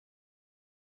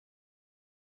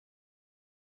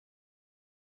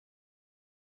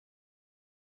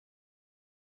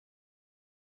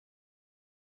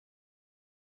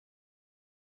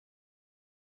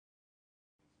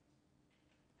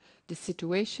The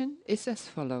situation is as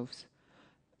follows.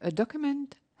 A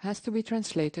document has to be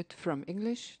translated from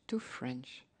English to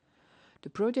French. The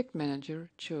project manager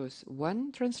chose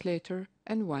one translator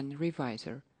and one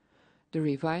reviser. The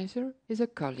reviser is a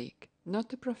colleague,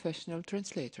 not a professional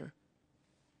translator.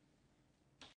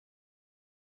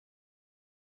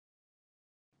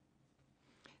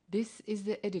 This is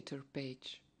the editor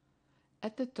page.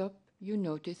 At the top, you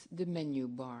notice the menu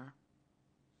bar.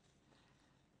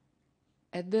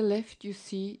 At the left, you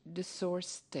see the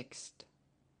source text.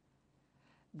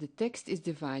 The text is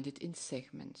divided in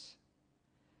segments.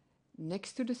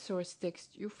 Next to the source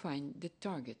text, you find the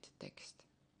target text.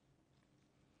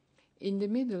 In the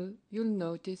middle, you'll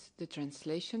notice the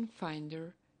translation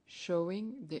finder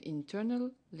showing the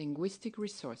internal linguistic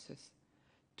resources,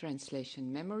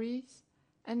 translation memories,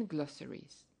 and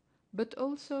glossaries, but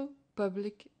also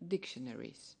public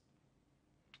dictionaries.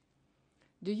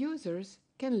 The users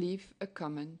can leave a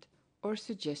comment or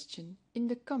suggestion in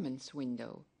the comments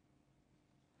window.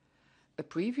 A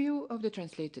preview of the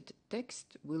translated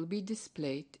text will be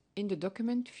displayed in the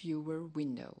document viewer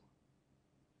window.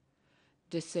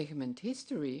 The segment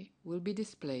history will be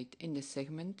displayed in the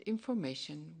segment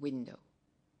information window.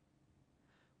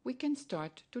 We can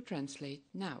start to translate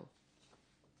now.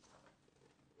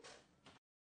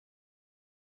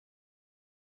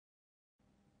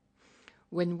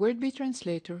 When Wordbee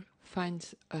Translator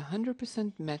finds a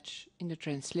 100% match in the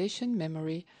translation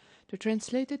memory, the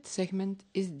translated segment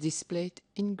is displayed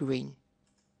in green.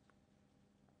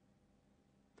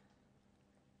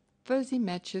 Fuzzy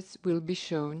matches will be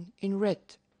shown in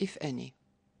red, if any.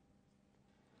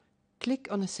 Click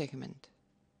on a segment.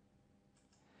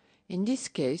 In this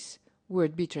case,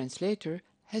 Wordbee Translator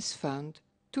has found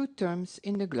two terms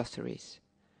in the glossaries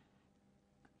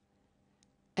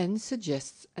and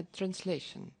suggests a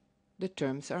translation. The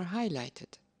terms are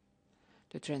highlighted.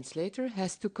 The translator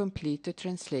has to complete the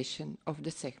translation of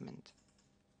the segment.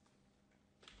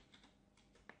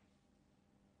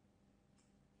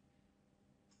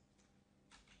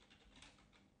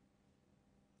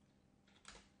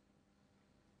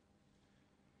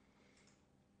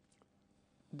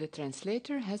 The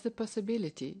translator has the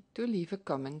possibility to leave a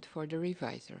comment for the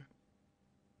reviser.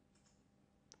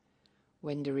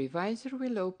 When the reviser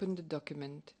will open the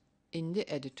document in the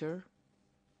editor,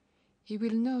 he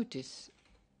will notice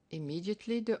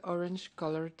immediately the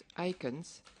orange-colored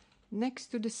icons next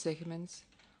to the segments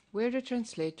where the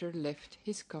translator left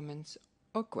his comments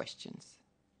or questions.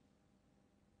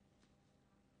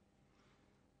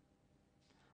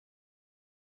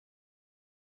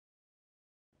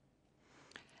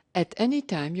 At any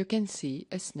time you can see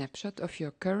a snapshot of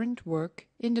your current work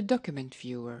in the document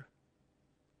viewer.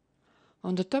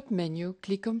 On the top menu,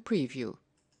 click on Preview.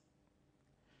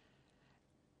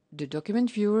 The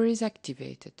document viewer is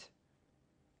activated.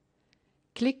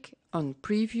 Click on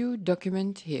Preview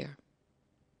Document here.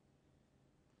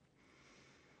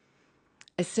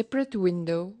 A separate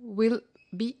window will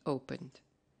be opened,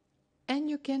 and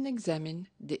you can examine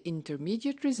the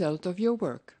intermediate result of your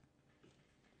work.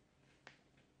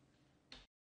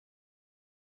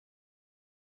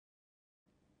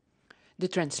 The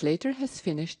translator has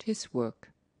finished his work.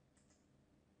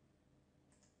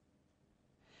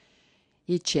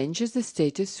 He changes the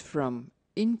status from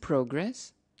in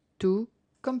progress to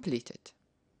completed.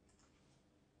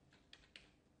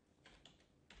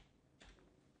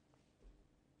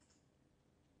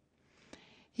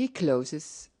 He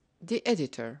closes the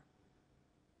editor.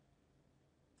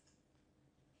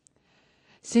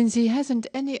 Since he hasn't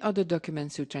any other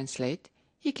documents to translate,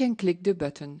 he can click the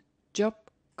button Job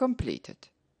Completed,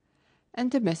 and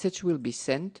the message will be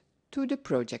sent to the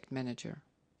project manager.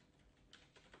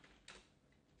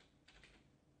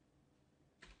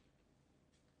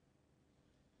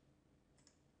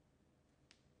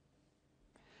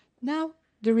 Now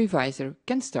the reviser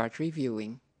can start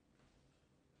reviewing.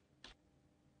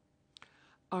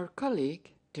 Our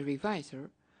colleague, the reviser,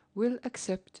 will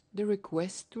accept the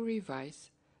request to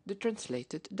revise the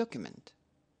translated document.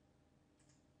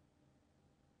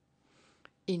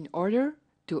 In order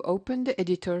to open the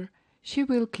editor, she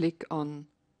will click on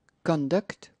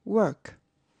Conduct Work.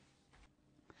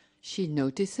 She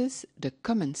notices the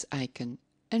comments icon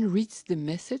and reads the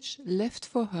message left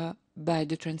for her by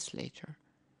the translator.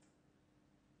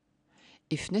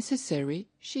 If necessary,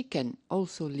 she can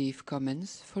also leave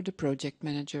comments for the project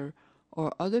manager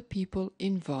or other people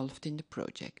involved in the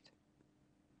project.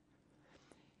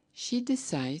 She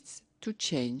decides to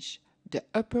change the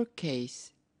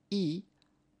uppercase E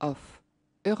of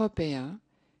Européen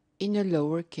in a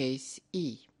lowercase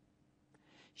e.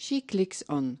 She clicks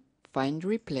on Find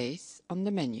Replace on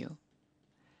the menu.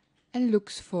 and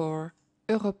looks for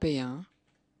Européen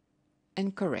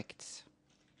and corrects.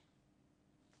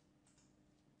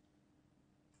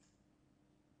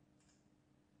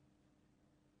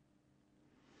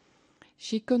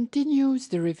 She continues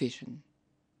the revision.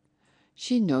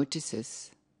 She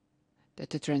notices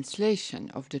that the translation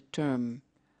of the term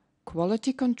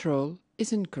quality control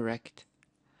is incorrect,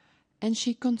 and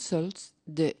she consults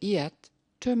the IAT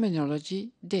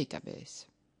terminology database.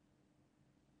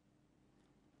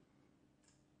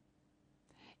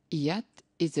 IAT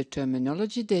is the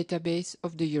terminology database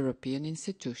of the European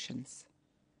institutions.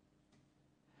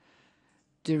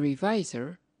 The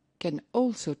reviser can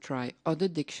also try other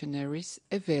dictionaries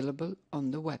available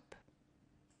on the web.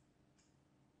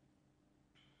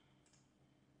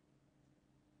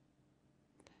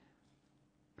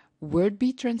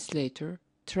 Wordbee Translator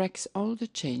tracks all the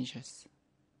changes.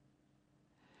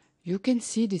 You can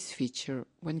see this feature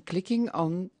when clicking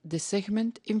on the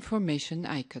segment information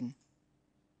icon.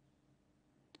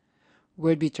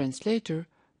 Wordbee Translator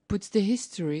puts the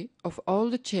history of all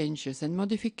the changes and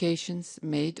modifications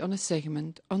made on a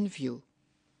segment on view.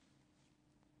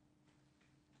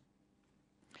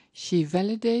 She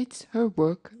validates her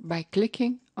work by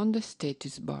clicking on the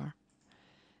status bar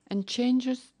and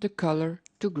changes the color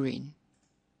to green.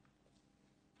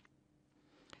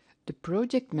 The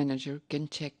project manager can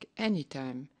check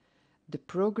anytime the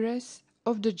progress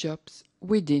of the jobs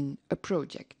within a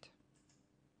project.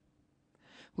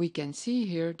 We can see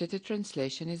here that the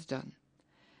translation is done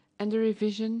and the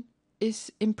revision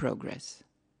is in progress.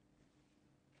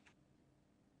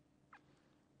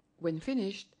 When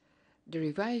finished, the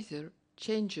reviser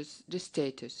changes the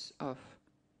status of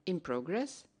in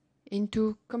progress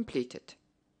into completed.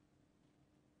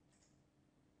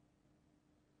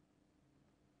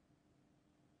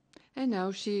 And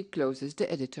now she closes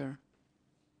the editor.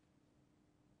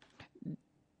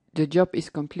 The job is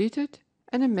completed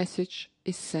and a message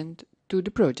is sent to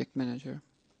the project manager.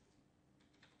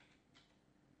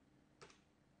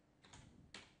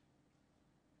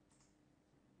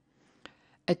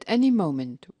 At any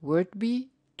moment, Wordbee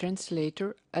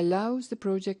Translator allows the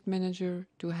project manager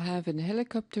to have a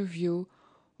helicopter view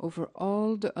over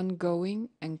all the ongoing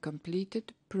and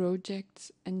completed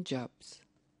projects and jobs.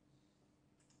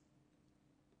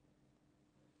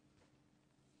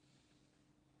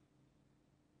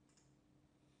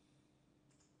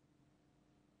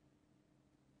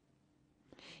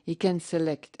 He can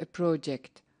select a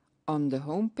project on the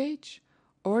home page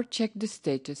or check the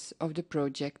status of the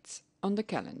projects on the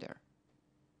calendar.